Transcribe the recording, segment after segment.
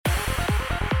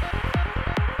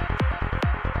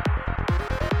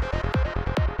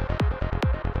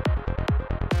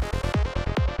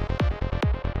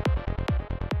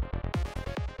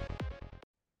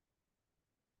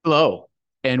Hello,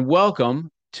 and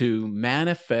welcome to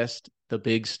Manifest the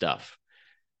Big Stuff.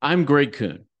 I'm Greg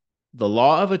Kuhn, the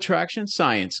Law of Attraction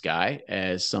Science Guy,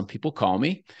 as some people call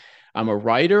me. I'm a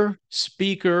writer,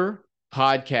 speaker,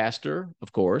 podcaster,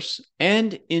 of course,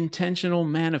 and intentional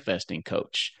manifesting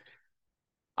coach.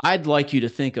 I'd like you to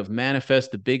think of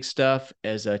Manifest the Big Stuff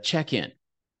as a check in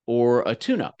or a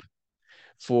tune up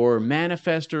for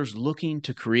manifestors looking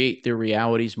to create their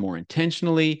realities more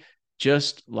intentionally,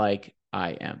 just like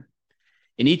I am.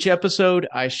 In each episode,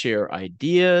 I share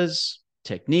ideas,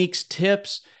 techniques,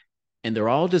 tips, and they're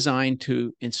all designed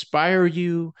to inspire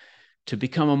you to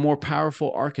become a more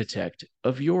powerful architect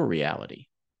of your reality.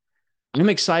 I'm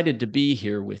excited to be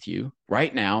here with you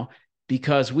right now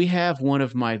because we have one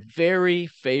of my very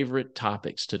favorite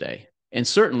topics today, and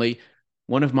certainly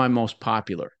one of my most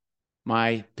popular,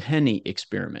 my penny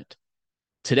experiment.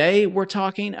 Today, we're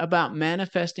talking about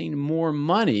manifesting more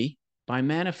money by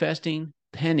manifesting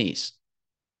pennies.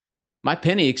 My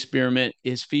penny experiment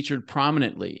is featured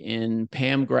prominently in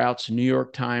Pam Grout's New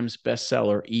York Times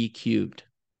bestseller, E Cubed.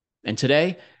 And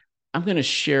today, I'm going to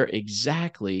share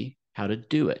exactly how to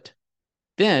do it.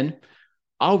 Then,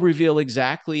 I'll reveal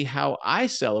exactly how I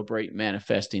celebrate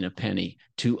manifesting a penny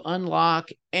to unlock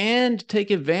and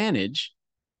take advantage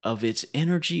of its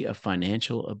energy of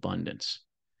financial abundance.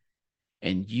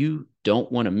 And you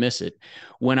don't want to miss it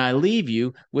when I leave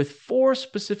you with 4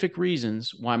 specific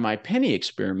reasons why my penny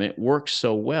experiment works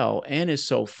so well and is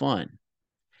so fun,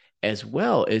 as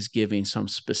well as giving some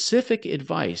specific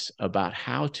advice about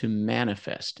how to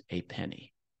manifest a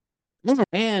penny.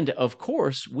 And of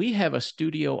course, we have a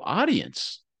studio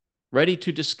audience ready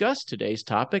to discuss today's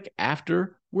topic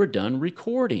after we're done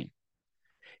recording.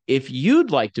 If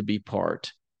you'd like to be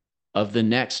part of the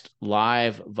next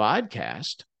live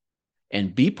vodcast,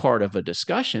 and be part of a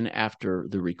discussion after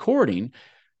the recording,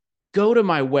 go to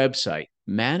my website,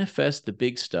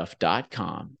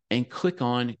 manifestthebigstuff.com, and click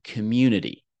on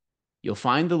Community. You'll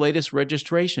find the latest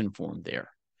registration form there.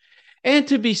 And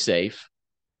to be safe,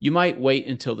 you might wait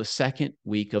until the second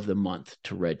week of the month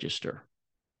to register.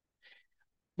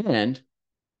 And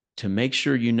to make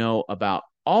sure you know about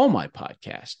all my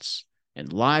podcasts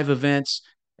and live events,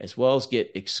 as well as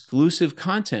get exclusive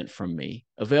content from me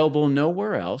available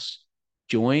nowhere else,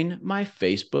 join my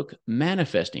Facebook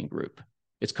manifesting group.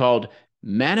 It's called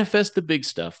Manifest the Big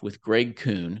Stuff with Greg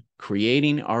Kuhn,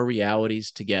 Creating Our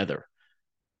Realities Together.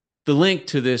 The link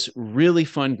to this really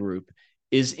fun group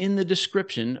is in the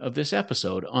description of this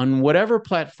episode on whatever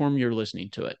platform you're listening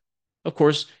to it. Of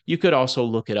course, you could also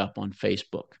look it up on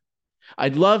Facebook.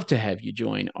 I'd love to have you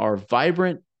join our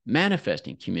vibrant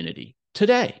manifesting community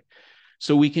today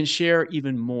so we can share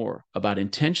even more about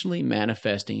intentionally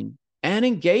manifesting and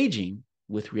engaging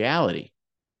with reality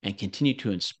and continue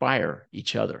to inspire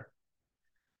each other.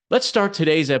 Let's start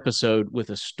today's episode with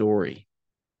a story.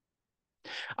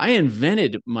 I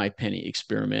invented my penny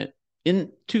experiment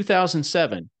in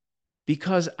 2007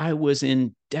 because I was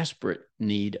in desperate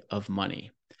need of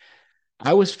money.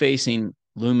 I was facing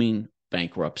looming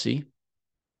bankruptcy,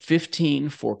 15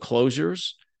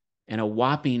 foreclosures, and a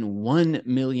whopping $1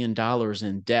 million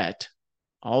in debt,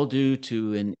 all due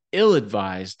to an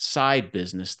ill-advised side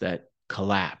business that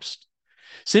collapsed.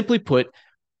 Simply put,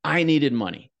 I needed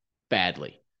money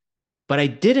badly, but I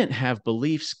didn't have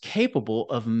beliefs capable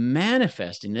of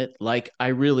manifesting it like I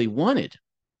really wanted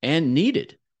and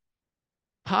needed.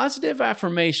 Positive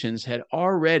affirmations had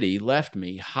already left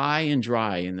me high and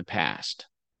dry in the past.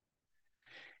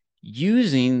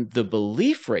 Using the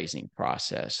belief raising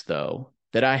process, though,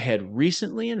 that I had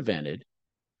recently invented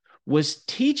was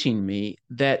teaching me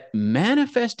that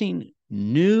manifesting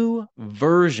new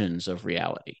versions of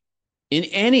reality in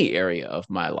any area of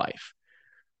my life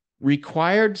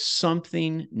required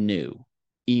something new,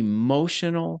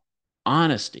 emotional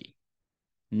honesty,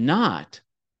 not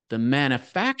the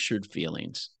manufactured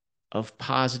feelings of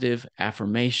positive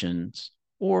affirmations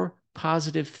or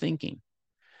positive thinking.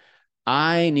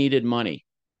 I needed money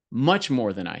much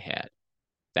more than I had.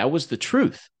 That was the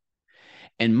truth.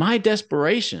 And my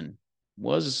desperation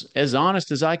was as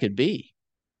honest as I could be.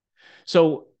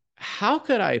 So, how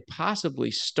could I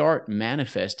possibly start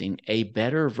manifesting a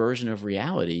better version of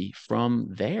reality from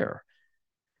there?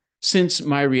 Since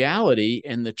my reality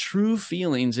and the true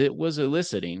feelings it was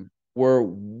eliciting were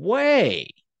way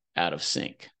out of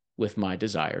sync with my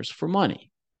desires for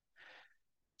money.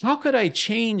 How could I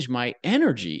change my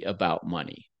energy about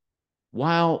money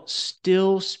while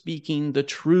still speaking the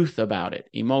truth about it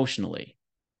emotionally?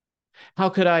 How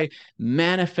could I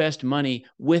manifest money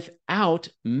without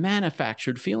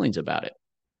manufactured feelings about it?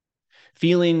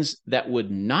 Feelings that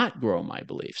would not grow my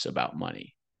beliefs about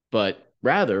money, but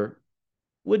rather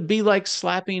would be like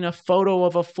slapping a photo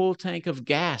of a full tank of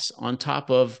gas on top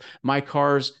of my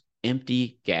car's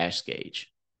empty gas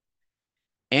gauge.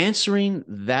 Answering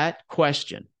that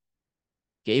question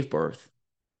gave birth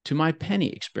to my penny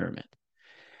experiment.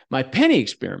 My penny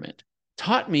experiment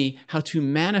taught me how to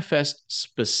manifest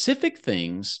specific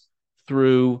things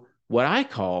through what I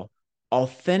call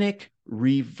authentic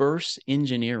reverse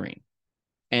engineering.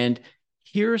 And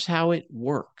here's how it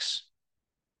works.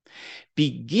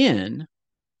 Begin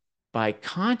by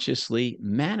consciously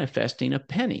manifesting a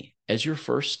penny as your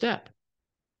first step.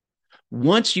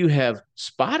 Once you have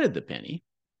spotted the penny,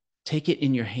 take it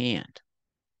in your hand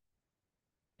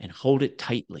and hold it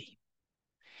tightly.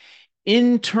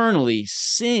 Internally,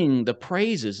 sing the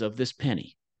praises of this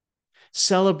penny,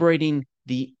 celebrating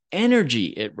the energy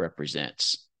it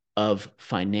represents of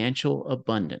financial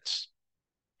abundance.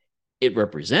 It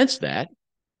represents that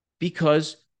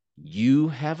because you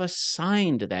have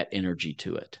assigned that energy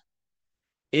to it.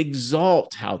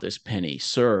 Exalt how this penny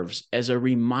serves as a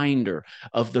reminder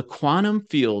of the quantum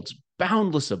field's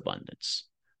boundless abundance,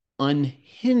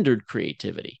 unhindered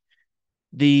creativity,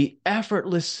 the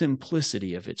effortless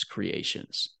simplicity of its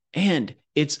creations, and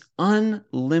its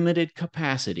unlimited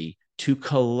capacity to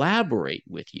collaborate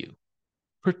with you,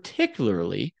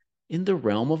 particularly in the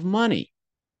realm of money.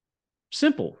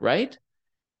 Simple, right?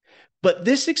 But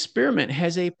this experiment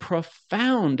has a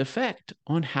profound effect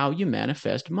on how you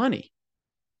manifest money.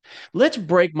 Let's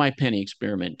break my penny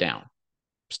experiment down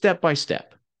step by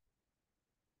step.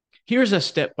 Here's a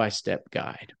step-by-step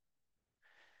guide.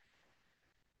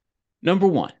 Number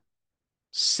one,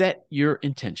 set your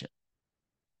intention.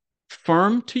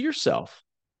 Firm to yourself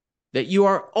that you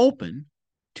are open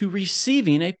to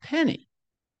receiving a penny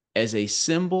as a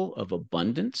symbol of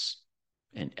abundance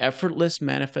and effortless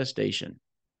manifestation.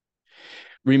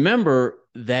 Remember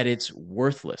that it's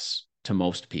worthless to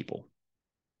most people,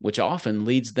 which often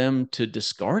leads them to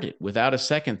discard it without a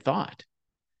second thought.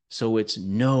 So it's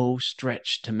no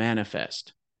stretch to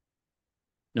manifest.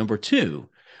 Number two,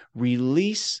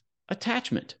 release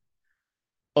attachment.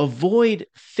 Avoid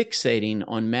fixating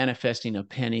on manifesting a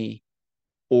penny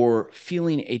or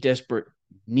feeling a desperate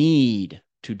need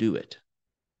to do it.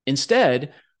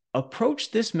 Instead,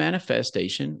 approach this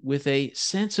manifestation with a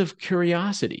sense of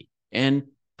curiosity and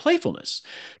playfulness.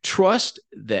 Trust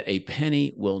that a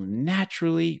penny will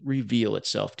naturally reveal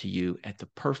itself to you at the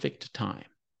perfect time.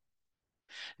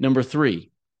 Number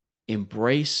three,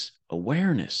 embrace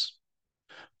awareness.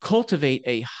 Cultivate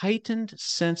a heightened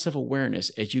sense of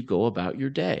awareness as you go about your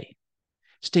day.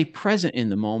 Stay present in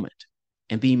the moment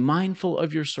and be mindful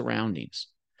of your surroundings.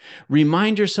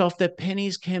 Remind yourself that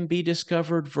pennies can be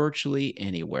discovered virtually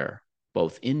anywhere,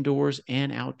 both indoors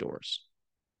and outdoors.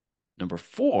 Number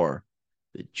four,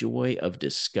 the joy of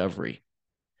discovery.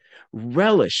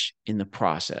 Relish in the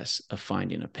process of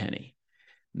finding a penny.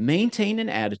 Maintain an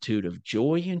attitude of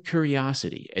joy and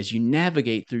curiosity as you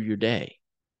navigate through your day.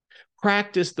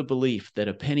 Practice the belief that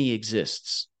a penny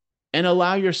exists and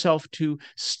allow yourself to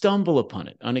stumble upon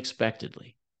it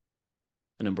unexpectedly.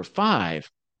 And number five,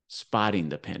 spotting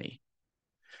the penny.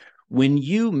 When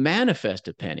you manifest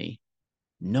a penny,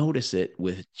 notice it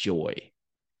with joy.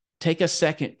 Take a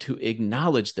second to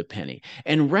acknowledge the penny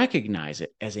and recognize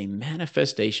it as a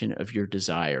manifestation of your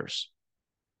desires.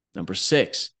 Number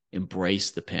six,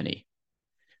 embrace the penny.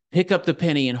 Pick up the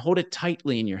penny and hold it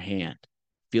tightly in your hand.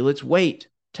 Feel its weight,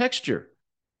 texture,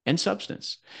 and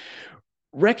substance.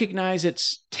 Recognize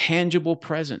its tangible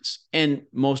presence, and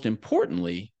most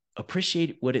importantly,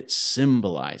 appreciate what it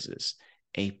symbolizes,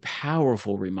 a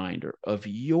powerful reminder of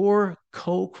your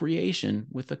co-creation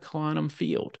with the quantum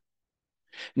field.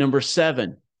 Number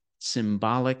seven,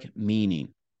 symbolic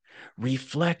meaning.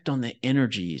 Reflect on the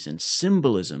energies and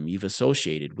symbolism you've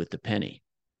associated with the penny.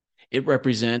 It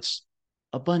represents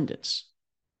abundance,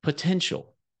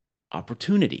 potential,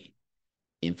 opportunity,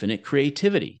 infinite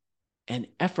creativity, and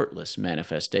effortless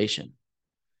manifestation.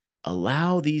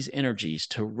 Allow these energies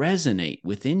to resonate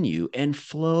within you and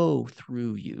flow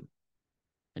through you.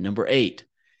 And number eight,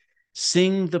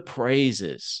 sing the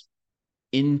praises.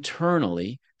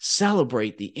 Internally,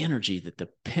 celebrate the energy that the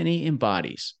penny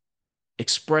embodies.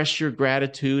 Express your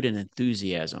gratitude and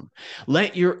enthusiasm.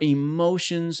 Let your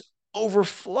emotions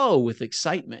overflow with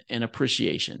excitement and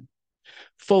appreciation.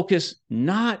 Focus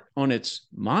not on its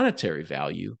monetary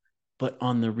value, but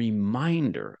on the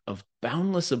reminder of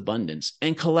boundless abundance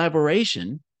and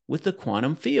collaboration with the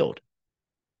quantum field.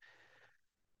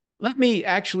 Let me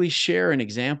actually share an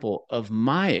example of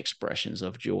my expressions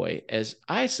of joy as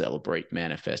I celebrate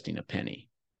manifesting a penny.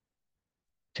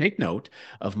 Take note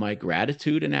of my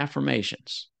gratitude and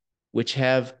affirmations, which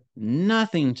have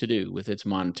nothing to do with its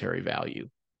monetary value.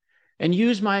 and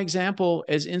use my example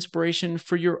as inspiration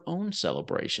for your own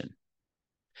celebration.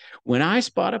 When I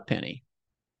spot a penny,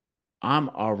 I'm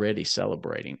already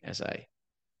celebrating as I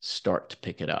start to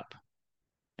pick it up.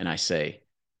 And I say,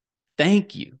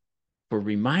 thank you for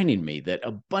reminding me that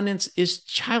abundance is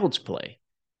child's play.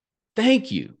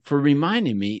 Thank you for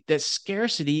reminding me that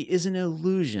scarcity is an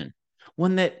illusion,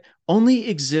 one that only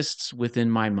exists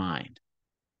within my mind.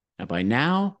 And by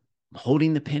now, I'm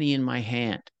holding the penny in my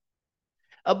hand.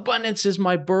 Abundance is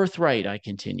my birthright, I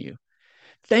continue.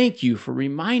 Thank you for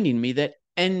reminding me that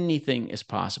anything is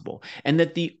possible and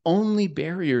that the only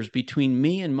barriers between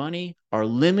me and money are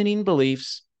limiting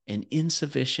beliefs and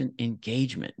insufficient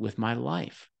engagement with my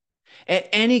life. At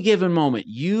any given moment,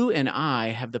 you and I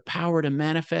have the power to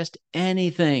manifest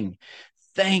anything.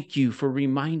 Thank you for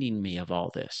reminding me of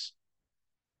all this.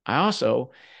 I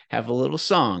also have a little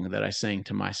song that I sing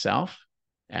to myself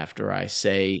after I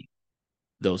say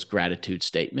those gratitude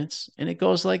statements, and it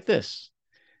goes like this.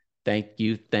 Thank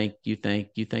you, thank you, thank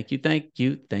you, thank you, thank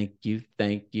you, thank you,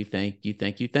 thank you, thank you,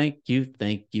 thank you, thank you,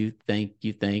 thank you, thank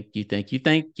you, thank you, thank you,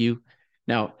 thank you.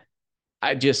 Now,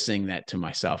 I just sing that to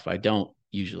myself. I don't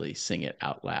usually sing it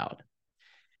out loud.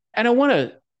 And I want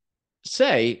to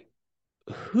say,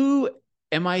 who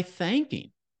am I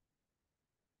thanking?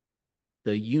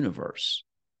 The universe,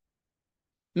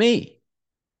 me,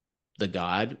 the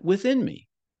God within me,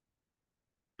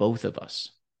 both of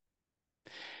us.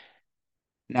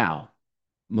 Now,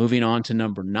 moving on to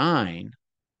number 9,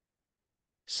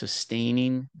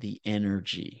 sustaining the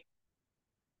energy.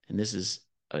 And this is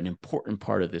an important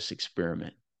part of this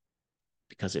experiment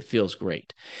because it feels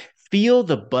great. Feel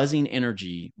the buzzing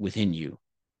energy within you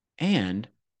and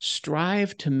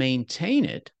strive to maintain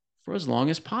it for as long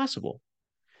as possible.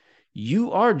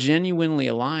 You are genuinely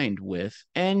aligned with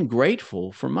and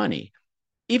grateful for money,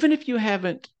 even if you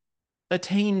haven't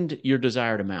attained your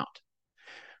desired amount.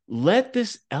 Let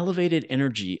this elevated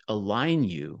energy align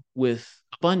you with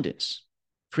abundance,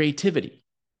 creativity,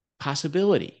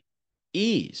 possibility,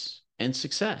 ease, and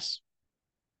success.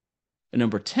 And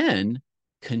number 10,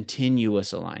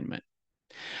 continuous alignment.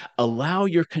 Allow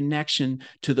your connection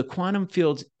to the quantum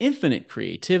field's infinite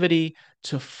creativity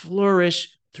to flourish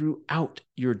throughout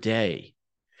your day.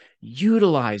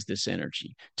 Utilize this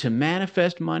energy to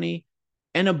manifest money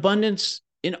and abundance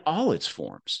in all its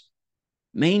forms.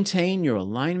 Maintain your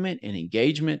alignment and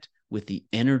engagement with the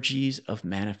energies of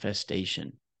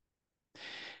manifestation.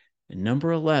 And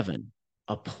number 11,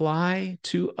 apply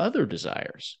to other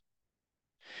desires.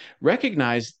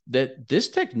 Recognize that this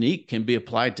technique can be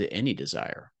applied to any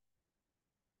desire.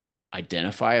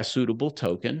 Identify a suitable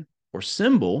token or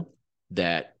symbol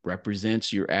that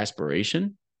represents your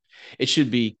aspiration. It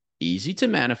should be easy to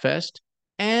manifest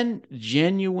and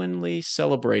genuinely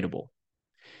celebratable.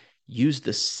 Use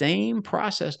the same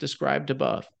process described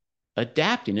above,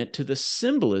 adapting it to the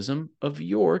symbolism of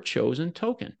your chosen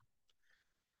token.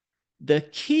 The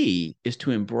key is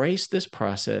to embrace this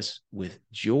process with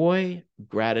joy,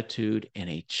 gratitude, and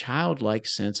a childlike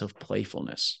sense of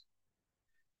playfulness.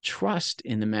 Trust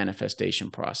in the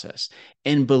manifestation process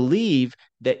and believe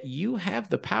that you have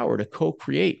the power to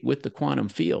co-create with the quantum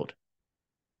field.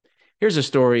 Here's a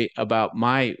story about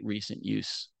my recent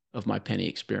use of my penny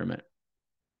experiment.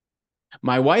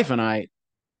 My wife and I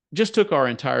just took our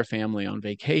entire family on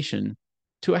vacation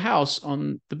to a house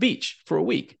on the beach for a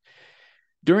week.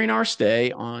 During our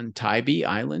stay on Tybee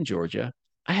Island, Georgia,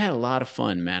 I had a lot of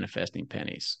fun manifesting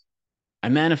pennies. I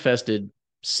manifested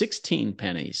 16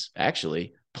 pennies,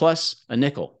 actually, plus a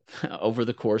nickel over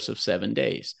the course of 7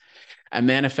 days. I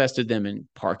manifested them in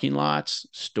parking lots,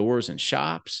 stores, and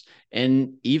shops,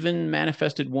 and even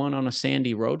manifested one on a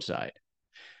sandy roadside.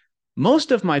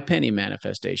 Most of my penny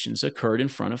manifestations occurred in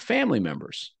front of family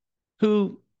members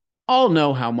who all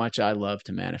know how much I love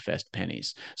to manifest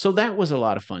pennies. So that was a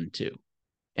lot of fun too.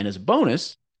 And as a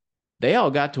bonus, they all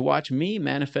got to watch me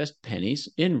manifest pennies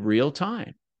in real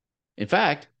time. In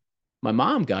fact, my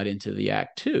mom got into the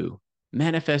act too,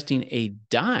 manifesting a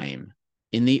dime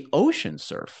in the ocean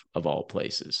surf of all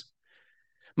places.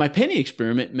 My penny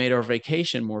experiment made our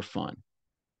vacation more fun.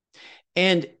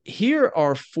 And here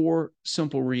are 4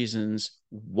 simple reasons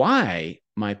why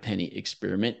my penny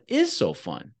experiment is so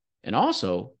fun and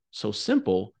also so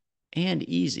simple and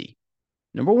easy.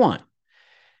 Number 1,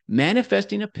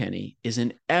 manifesting a penny is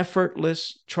an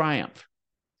effortless triumph.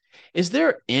 Is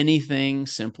there anything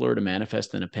simpler to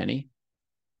manifest than a penny?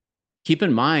 Keep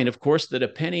in mind, of course, that a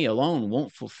penny alone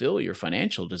won't fulfill your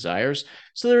financial desires,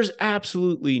 so there's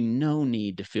absolutely no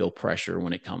need to feel pressure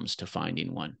when it comes to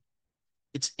finding one.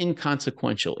 It's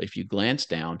inconsequential if you glance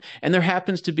down and there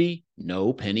happens to be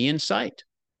no penny in sight.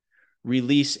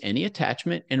 Release any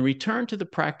attachment and return to the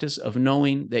practice of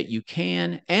knowing that you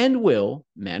can and will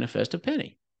manifest a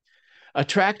penny.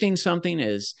 Attracting something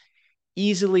is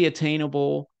easily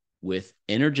attainable with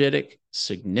energetic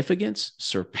significance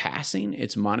surpassing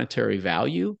its monetary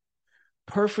value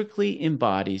perfectly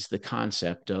embodies the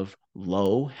concept of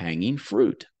low-hanging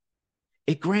fruit.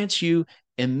 It grants you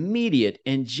immediate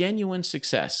and genuine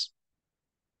success,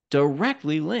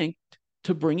 directly linked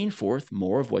to bringing forth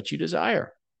more of what you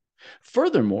desire.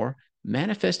 Furthermore,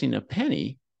 manifesting a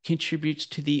penny contributes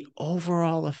to the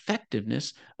overall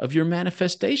effectiveness of your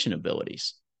manifestation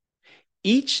abilities.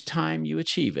 Each time you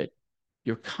achieve it,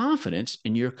 your confidence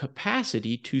in your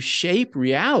capacity to shape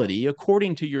reality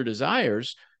according to your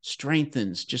desires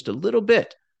strengthens just a little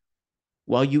bit,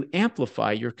 while you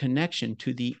amplify your connection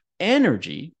to the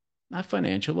energy of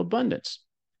financial abundance.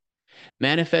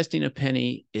 Manifesting a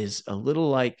penny is a little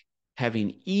like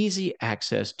having easy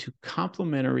access to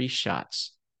complimentary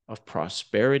shots of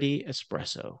prosperity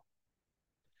espresso.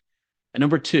 And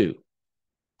number two,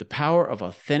 the power of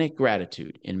authentic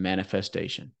gratitude in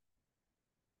manifestation.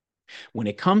 When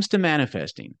it comes to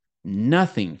manifesting,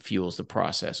 nothing fuels the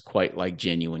process quite like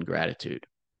genuine gratitude.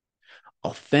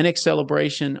 Authentic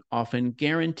celebration often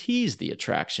guarantees the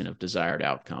attraction of desired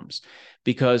outcomes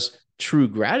because true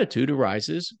gratitude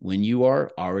arises when you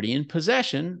are already in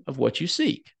possession of what you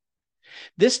seek.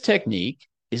 This technique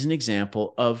is an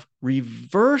example of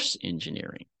reverse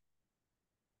engineering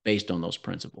based on those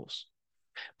principles.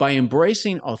 By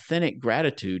embracing authentic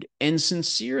gratitude and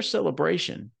sincere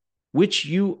celebration, which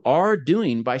you are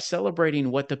doing by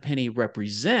celebrating what the penny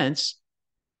represents,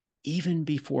 even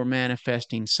before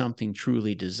manifesting something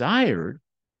truly desired,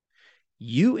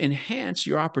 you enhance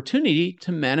your opportunity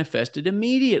to manifest it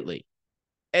immediately,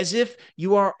 as if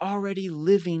you are already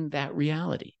living that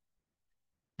reality.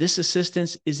 This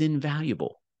assistance is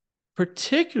invaluable,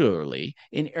 particularly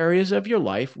in areas of your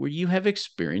life where you have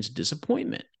experienced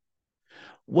disappointment.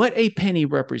 What a penny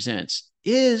represents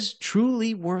is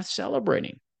truly worth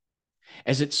celebrating,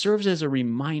 as it serves as a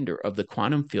reminder of the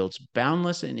quantum field's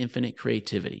boundless and infinite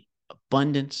creativity,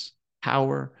 abundance,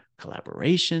 power,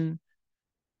 collaboration,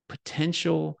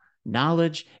 potential,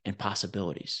 knowledge, and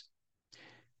possibilities.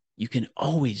 You can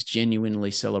always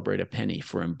genuinely celebrate a penny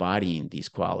for embodying these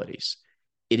qualities.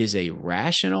 It is a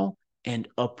rational and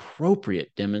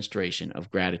appropriate demonstration of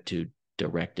gratitude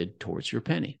directed towards your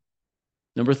penny.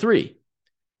 Number three,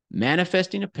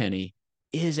 manifesting a penny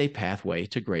is a pathway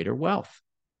to greater wealth.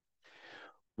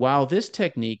 While this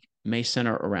technique may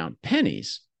center around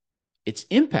pennies, its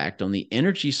impact on the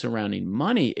energy surrounding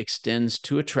money extends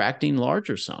to attracting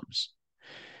larger sums.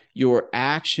 Your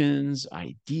actions,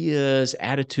 ideas,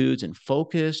 attitudes, and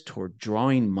focus toward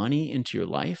drawing money into your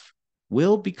life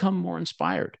will become more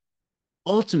inspired,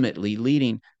 ultimately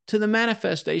leading to the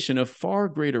manifestation of far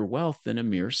greater wealth than a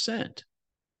mere cent.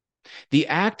 The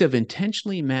act of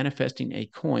intentionally manifesting a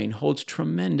coin holds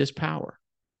tremendous power.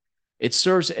 It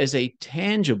serves as a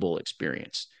tangible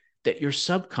experience that your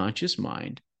subconscious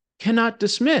mind cannot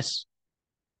dismiss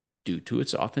due to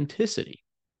its authenticity.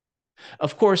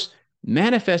 Of course,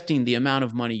 manifesting the amount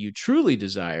of money you truly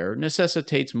desire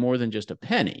necessitates more than just a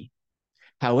penny.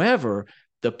 However,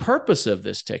 the purpose of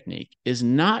this technique is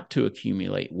not to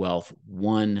accumulate wealth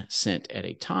 1 cent at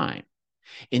a time.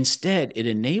 Instead, it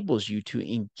enables you to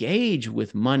engage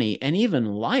with money and even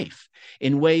life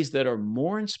in ways that are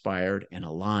more inspired and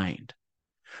aligned.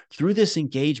 Through this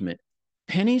engagement,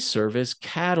 pennies serve as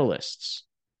catalysts,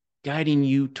 guiding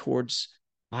you towards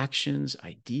actions,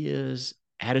 ideas,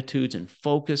 attitudes, and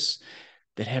focus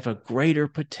that have a greater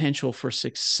potential for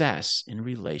success in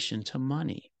relation to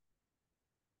money.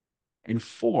 And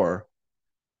four,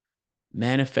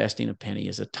 manifesting a penny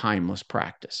is a timeless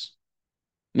practice.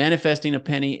 Manifesting a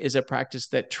penny is a practice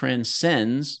that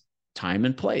transcends time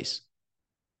and place.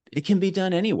 It can be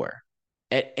done anywhere,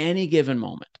 at any given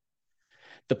moment.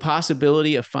 The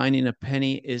possibility of finding a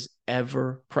penny is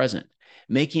ever present,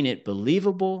 making it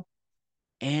believable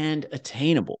and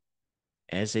attainable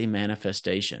as a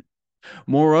manifestation.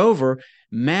 Moreover,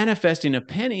 manifesting a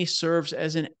penny serves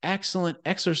as an excellent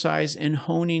exercise in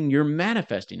honing your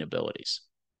manifesting abilities.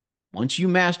 Once you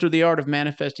master the art of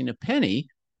manifesting a penny,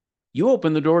 you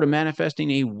open the door to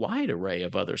manifesting a wide array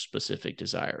of other specific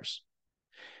desires.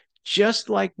 Just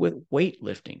like with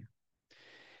weightlifting,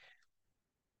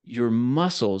 your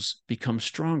muscles become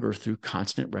stronger through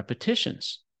constant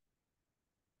repetitions.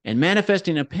 And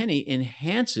manifesting a penny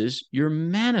enhances your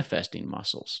manifesting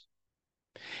muscles.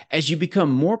 As you become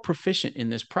more proficient in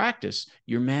this practice,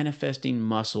 your manifesting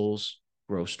muscles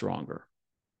grow stronger.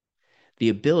 The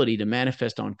ability to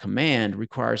manifest on command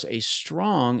requires a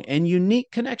strong and unique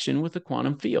connection with the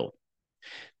quantum field.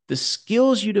 The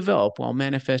skills you develop while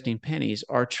manifesting pennies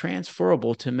are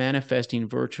transferable to manifesting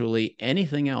virtually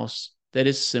anything else that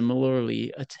is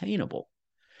similarly attainable.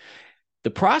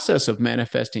 The process of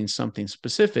manifesting something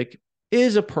specific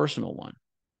is a personal one.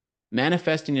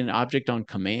 Manifesting an object on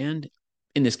command,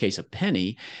 in this case, a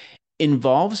penny,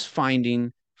 involves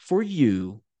finding for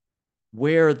you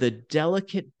where the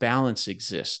delicate balance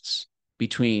exists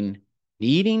between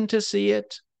needing to see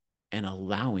it and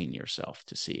allowing yourself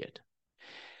to see it.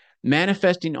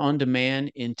 Manifesting on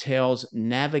demand entails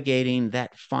navigating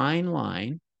that fine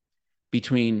line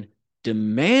between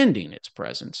demanding its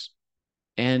presence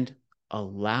and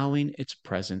allowing its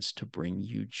presence to bring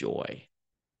you joy.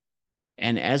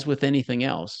 And as with anything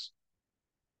else,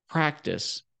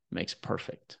 practice makes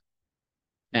perfect.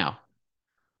 Now,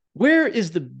 where is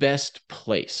the best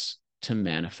place to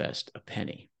manifest a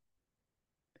penny?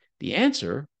 The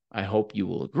answer, I hope you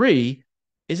will agree,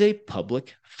 is a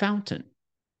public fountain,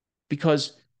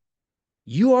 because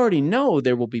you already know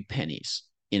there will be pennies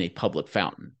in a public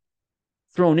fountain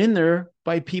thrown in there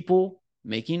by people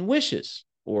making wishes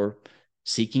or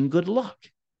seeking good luck.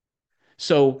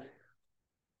 So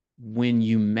when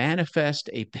you manifest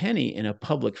a penny in a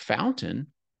public fountain,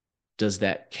 does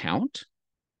that count?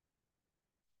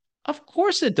 Of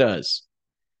course it does.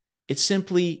 It's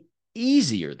simply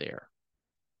easier there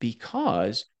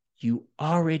because you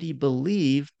already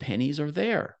believe pennies are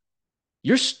there.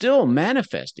 You're still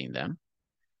manifesting them.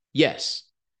 Yes,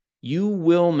 you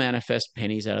will manifest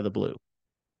pennies out of the blue.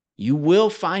 You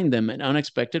will find them in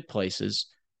unexpected places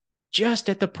just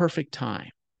at the perfect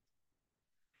time.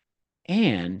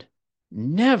 And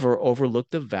never overlook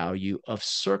the value of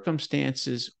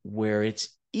circumstances where it's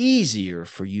easier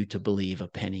for you to believe a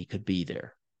penny could be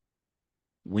there.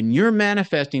 When you're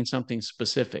manifesting something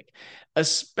specific,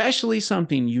 especially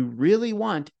something you really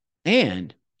want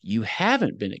and you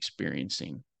haven't been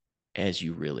experiencing as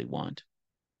you really want,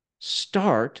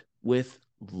 start with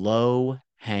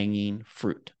low-hanging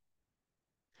fruit.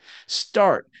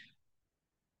 Start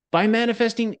by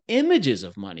manifesting images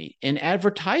of money in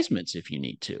advertisements if you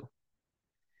need to.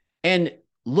 And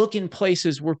look in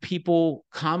places where people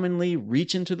commonly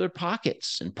reach into their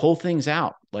pockets and pull things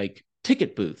out, like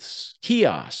ticket booths,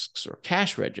 kiosks, or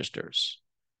cash registers.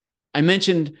 I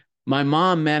mentioned my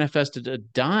mom manifested a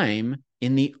dime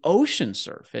in the ocean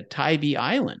surf at Tybee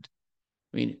Island.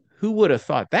 I mean, who would have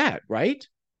thought that, right?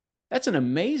 That's an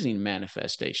amazing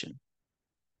manifestation.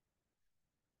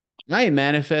 I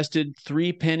manifested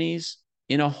 3 pennies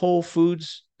in a Whole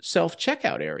Foods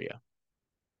self-checkout area.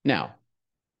 Now,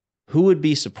 who would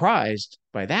be surprised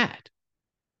by that,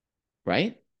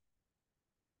 right?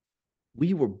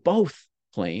 We were both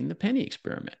playing the penny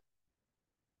experiment.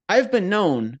 I've been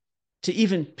known to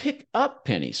even pick up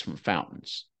pennies from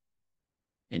fountains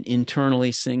and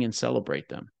internally sing and celebrate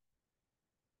them.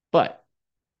 But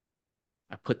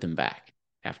I put them back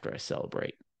after I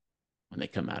celebrate when they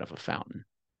come out of a fountain.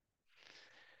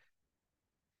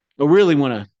 I really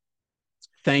want to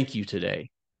thank you today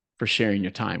for sharing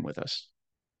your time with us.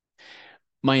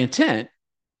 My intent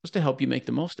was to help you make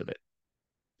the most of it.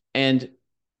 And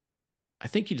I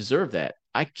think you deserve that.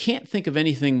 I can't think of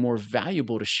anything more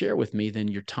valuable to share with me than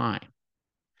your time.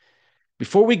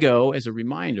 Before we go, as a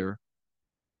reminder,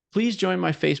 please join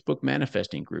my Facebook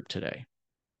manifesting group today.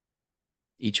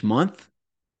 Each month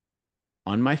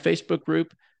on my Facebook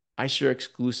group, I share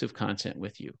exclusive content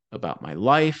with you about my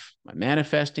life, my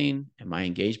manifesting, and my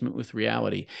engagement with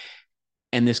reality.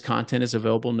 And this content is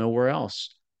available nowhere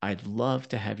else. I'd love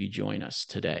to have you join us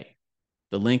today.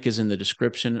 The link is in the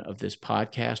description of this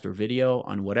podcast or video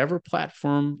on whatever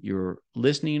platform you're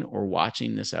listening or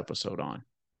watching this episode on.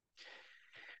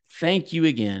 Thank you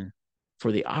again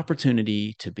for the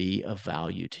opportunity to be of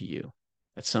value to you.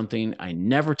 That's something I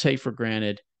never take for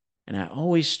granted, and I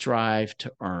always strive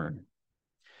to earn.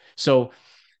 So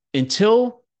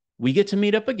until we get to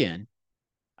meet up again,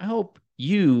 I hope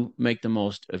you make the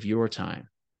most of your time,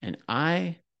 and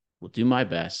I will do my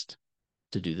best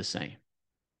to do the same.